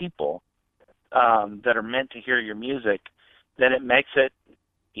the people that are meant to hear your music, then it makes it,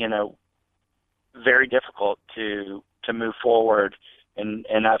 you know, very difficult to move forward, and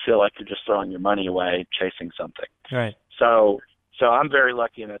I feel like you're just throwing your money away chasing something. Right. So I'm very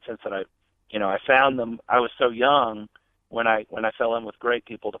lucky in that sense that I found them. I was so young when I fell in with great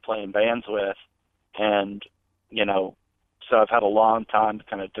people to play in bands with, and, you know, so I've had a long time to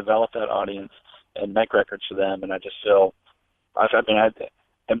kind of develop that audience and make records for them, and I just feel,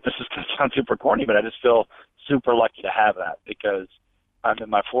 and this is going to sound super corny, but I just feel super lucky to have that, because I'm in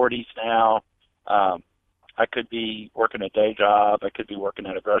my 40s now. I could be working a day job. I could be working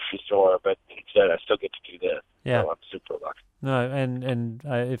at a grocery store, but instead I still get to do this. Yeah. So I'm super lucky. No, and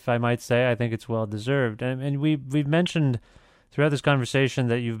if I might say, I think it's well deserved. And we've mentioned throughout this conversation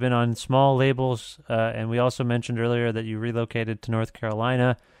that you've been on small labels, and we also mentioned earlier that you relocated to North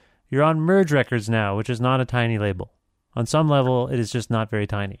Carolina. You're on Merge Records now, which is not a tiny label. On some level, it is just not very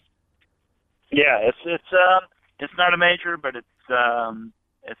tiny. Yeah, it's not a major, but it's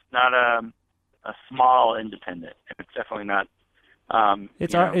not a small independent. It's definitely not.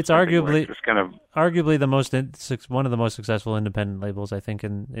 It's arguably just kind of arguably one of the most successful independent labels, I think,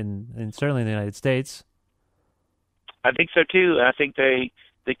 in certainly in the United States. I think so too. And I think the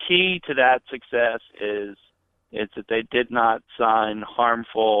key to that success is that they did not sign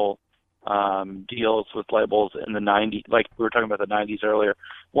harmful deals with labels in the 90s. Like we were talking about the 90s earlier.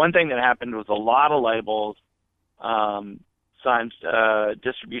 One thing that happened was a lot of labels signed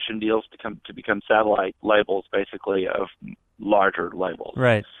distribution deals to become satellite labels, basically, of larger labels.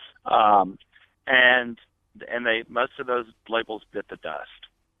 Right. And most of those labels bit the dust.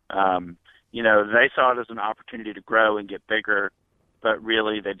 You know, they saw it as an opportunity to grow and get bigger, but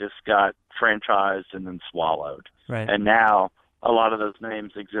really they just got franchised and then swallowed. Right. And now a lot of those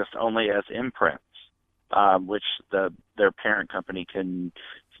names exist only as imprints, which their parent company can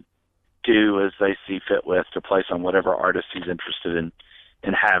do as they see fit with to place on whatever artist he's interested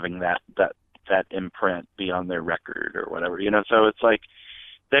in having that imprint be on their record or whatever, you know. So it's like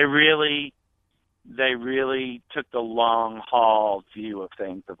they really they really took the long haul view of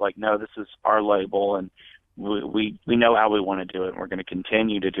things of like, no, this is our label, and we know how we want to do it, and we're going to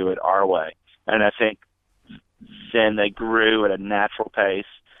continue to do it our way. And I think then they grew at a natural pace,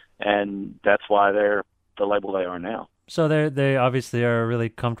 and that's why they're the label they are now. So they obviously are a really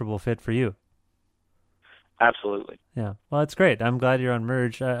comfortable fit for you. Absolutely. Yeah. Well, it's great. I'm glad you're on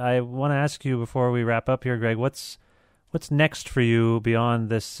Merge. I want to ask you before we wrap up here, Greg, what's next for you beyond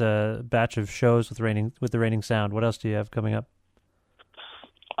this batch of shows with the Raining Sound? What else do you have coming up?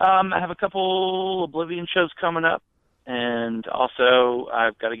 I have a couple Oblivion shows coming up, and also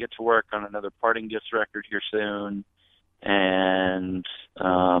I've got to get to work on another Parting Gifts record here soon, and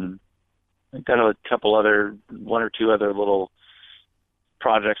I've got one or two other little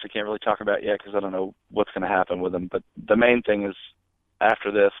projects I can't really talk about yet because I don't know what's going to happen with them. But the main thing is,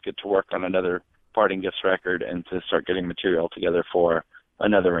 after this, get to work on another Parting Gifts record and to start getting material together for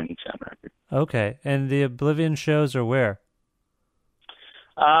another Raining Sound record. Okay. And the Oblivion shows are where?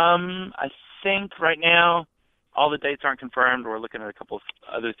 I think right now all the dates aren't confirmed. We're looking at a couple of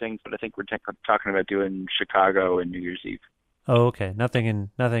other things, but I think we're talking about doing Chicago and New Year's Eve. Oh, okay. Nothing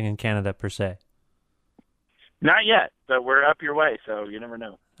in Canada per se. Not yet, but we're up your way, so you never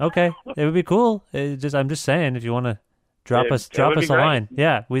know. Okay, it would be cool. I'm just saying, if you want to drop us a line,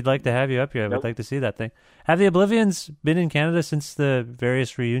 yeah, we'd like to have you up here. We'd like to see that thing. Have the Oblivions been in Canada since the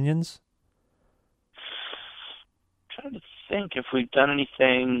various reunions? I'm trying to think if we've done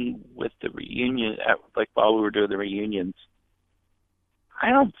anything with the reunion, like while we were doing the reunions.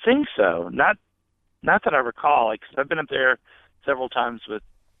 I don't think so. Not that I recall. Like, 'cause I've been up there several times with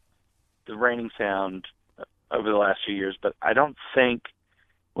the Raining Sound over the last few years, but I don't think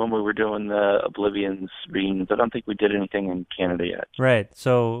when we were doing the Oblivions reunions, I don't think we did anything in Canada yet. Right.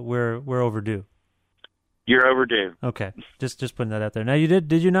 So we're overdue. You're overdue. Okay. Just putting that out there. Now,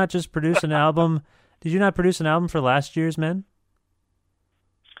 did you not just produce an album? Did you not produce an album for last year's Men?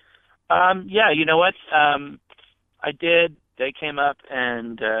 Yeah, you know what? I did. They came up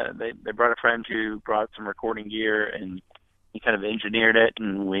and they brought a friend who brought some recording gear, and he kind of engineered it,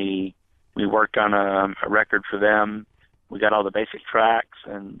 and we worked on a record for them. We got all the basic tracks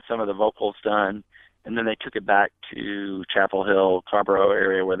and some of the vocals done, and then they took it back to Chapel Hill, Scarborough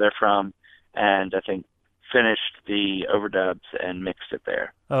area where they're from, and I think finished the overdubs and mixed it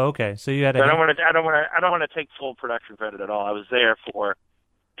there. Oh, okay. So you had. I don't want to take full production credit at all. I was there for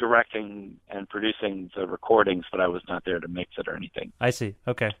directing and producing the recordings, but I was not there to mix it or anything. I see.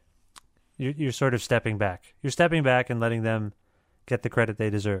 Okay. You're sort of stepping back. You're stepping back and letting them get the credit they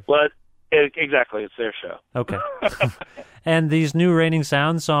deserve. Well, exactly. It's their show. Okay. And these new Raining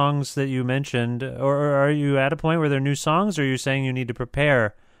Sound songs that you mentioned, or are you at a point where they're new songs, or are you saying you need to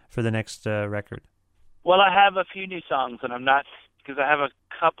prepare for the next record? Well, I have a few new songs, and I'm not, because I have a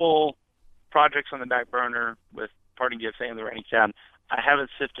couple projects on the back burner with Parting Gifts and the Raining Sound. I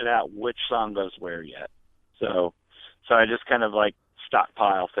haven't sifted out which song goes where yet. So I just kind of like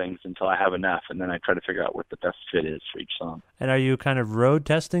stockpile things until I have enough, and then I try to figure out what the best fit is for each song. And are you kind of road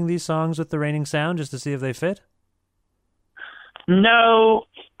testing these songs with the Raining Sound just to see if they fit? No,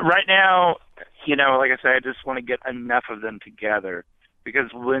 right now, like I said, I just want to get enough of them together,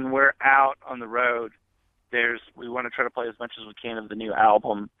 because when we're out on the road, we want to try to play as much as we can of the new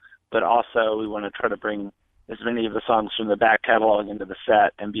album, but also we want to try to bring as many of the songs from the back catalog into the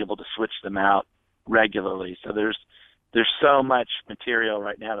set and be able to switch them out regularly. So there's so much material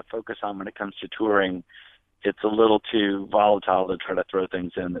right now to focus on when it comes to touring. It's a little too volatile to try to throw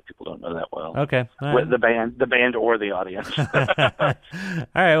things in that people don't know that well. Okay. With the band or the audience. All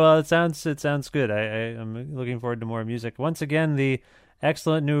right. Well, it sounds good. I'm looking forward to more music. Once again, the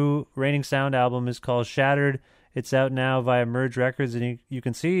excellent new Raining Sound album is called Shattered. It's out now via Merge Records, and you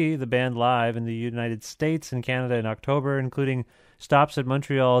can see the band live in the United States and Canada in October, including stops at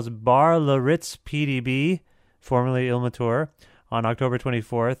Montreal's Bar Le Ritz PDB, formerly Ilmator, on October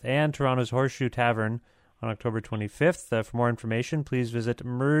 24th, and Toronto's Horseshoe Tavern on October 25th. For more information, please visit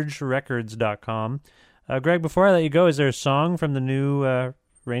mergerecords.com. Greg, before I let you go, is there a song from the new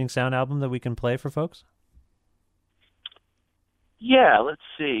Raining Sound album that we can play for folks? Yeah, let's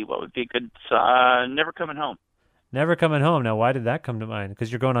see. What would be a good song? Never Coming Home. Never Coming Home. Now, why did that come to mind?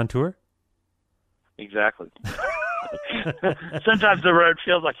 Because you're going on tour? Exactly. Sometimes the road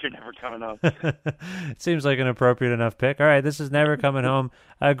feels like you're never coming home. It seems like an appropriate enough pick. All right, this is Never Coming Home.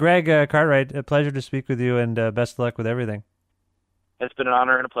 Greg Cartwright, a pleasure to speak with you, and best of luck with everything. It's been an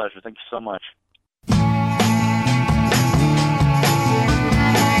honor and a pleasure. Thank you so much.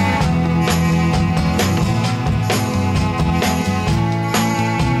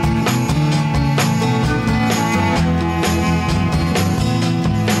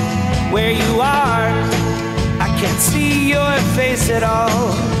 Where you are face at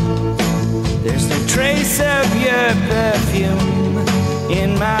all. There's no trace of your perfume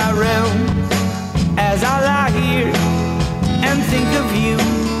in my room. As I lie here and think of you,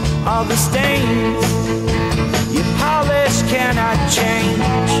 all the stains your polish cannot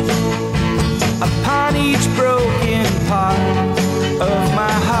change. Upon each broken part of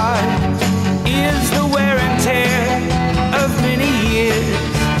my heart is the wear and tear of many years.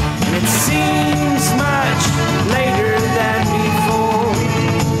 And it seems much later than before,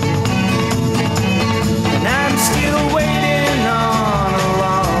 and I'm still waiting on a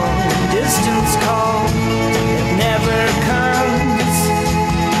long distance call that never comes.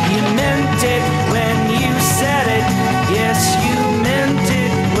 You meant it when you said it. Yes, you meant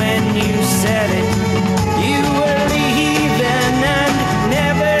it when you said it. You were leaving and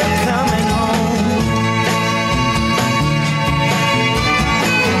never coming home.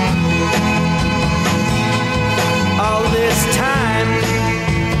 All this time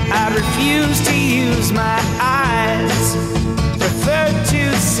I refuse to use my eyes, prefer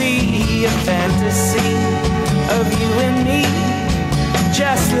to see a fantasy of you and me,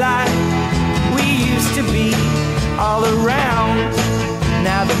 just like we used to be, all around.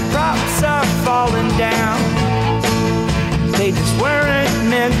 Now the props are falling down, they just weren't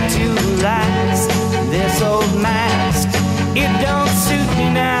meant to last. This old mask, it don't suit me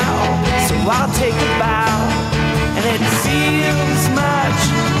now, so I'll take a bow. And it feels much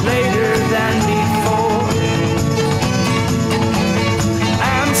later than before.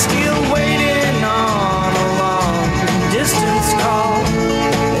 I'm still waiting on a long distance call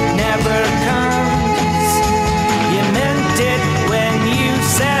that never comes. You meant it when you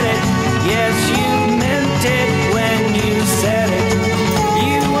said it. Yes, you meant it when you said it.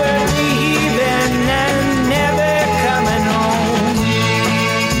 You were leaving and never coming home.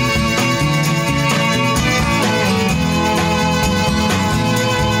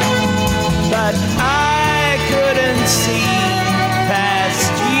 But I couldn't see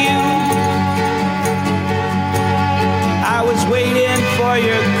past you. I was waiting for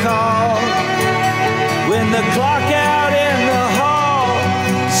your call when the clock out in the hall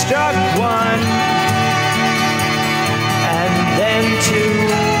struck 1 and then 2.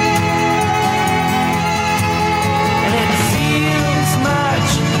 And it feels much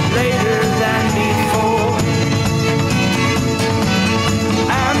later than before.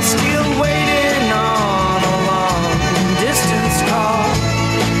 I'm still waiting on a long distance call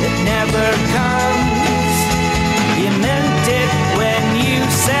that never comes. You meant it when you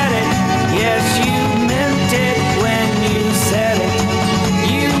said it. Yes, you meant it when you said it.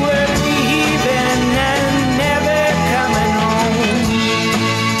 You were leaving and never coming home.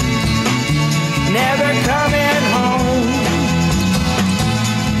 Never coming home.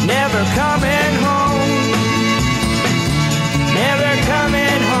 Never coming home. Never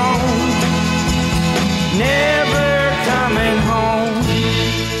coming home. Never coming home.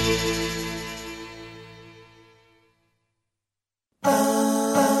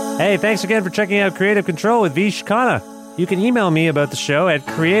 Hey, thanks again for checking out Creative Control with Vish Khanna. You can email me about the show at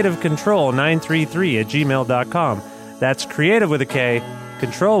creativecontrol933@gmail.com. That's creative with a K,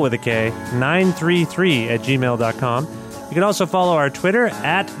 control with a K, 933@gmail.com. You can also follow our Twitter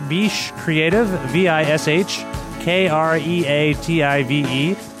at Vish Creative,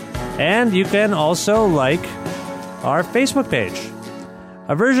 VISHKREATIVE. And you can also like our Facebook page.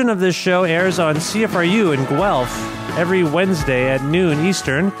 A version of this show airs on CFRU in Guelph every Wednesday at noon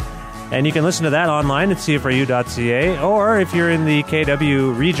Eastern, and you can listen to that online at cfru.ca, or if you're in the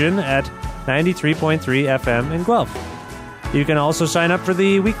KW region at 93.3 FM in Guelph. You can also sign up for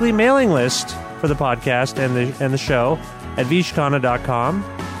the weekly mailing list for the podcast and the show at vishkhanna.com,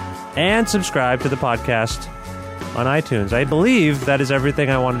 and subscribe to the podcast on iTunes. I believe that is everything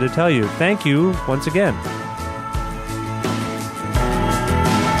I wanted to tell you. Thank you once again.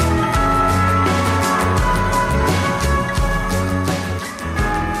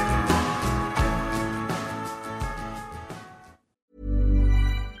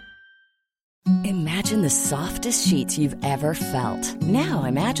 Imagine the softest sheets you've ever felt. Now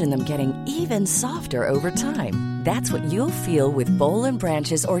imagine them getting even softer over time. That's what you'll feel with Boll &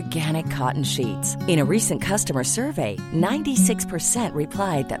 Branch's organic cotton sheets. In a recent customer survey, 96%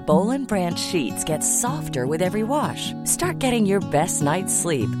 replied that Boll & Branch sheets get softer with every wash. Start getting your best night's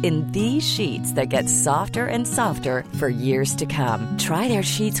sleep in these sheets that get softer and softer for years to come. Try their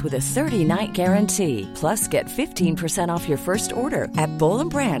sheets with a 30-night guarantee. Plus, get 15% off your first order at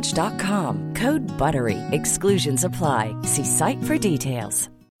bollandbranch.com. Code BUTTERY. Exclusions apply. See site for details.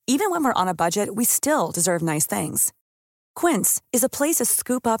 Even when we're on a budget, we still deserve nice things. Quince is a place to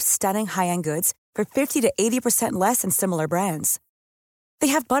scoop up stunning high-end goods for 50 to 80% less than similar brands. They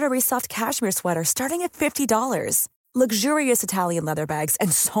have buttery soft cashmere sweaters starting at $50, luxurious Italian leather bags,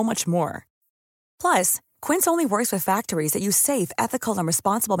 and so much more. Plus, Quince only works with factories that use safe, ethical, and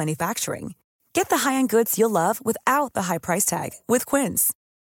responsible manufacturing. Get the high-end goods you'll love without the high price tag with Quince.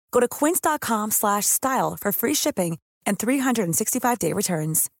 Go to quince.com/style for free shipping and 365-day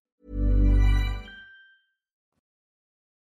returns.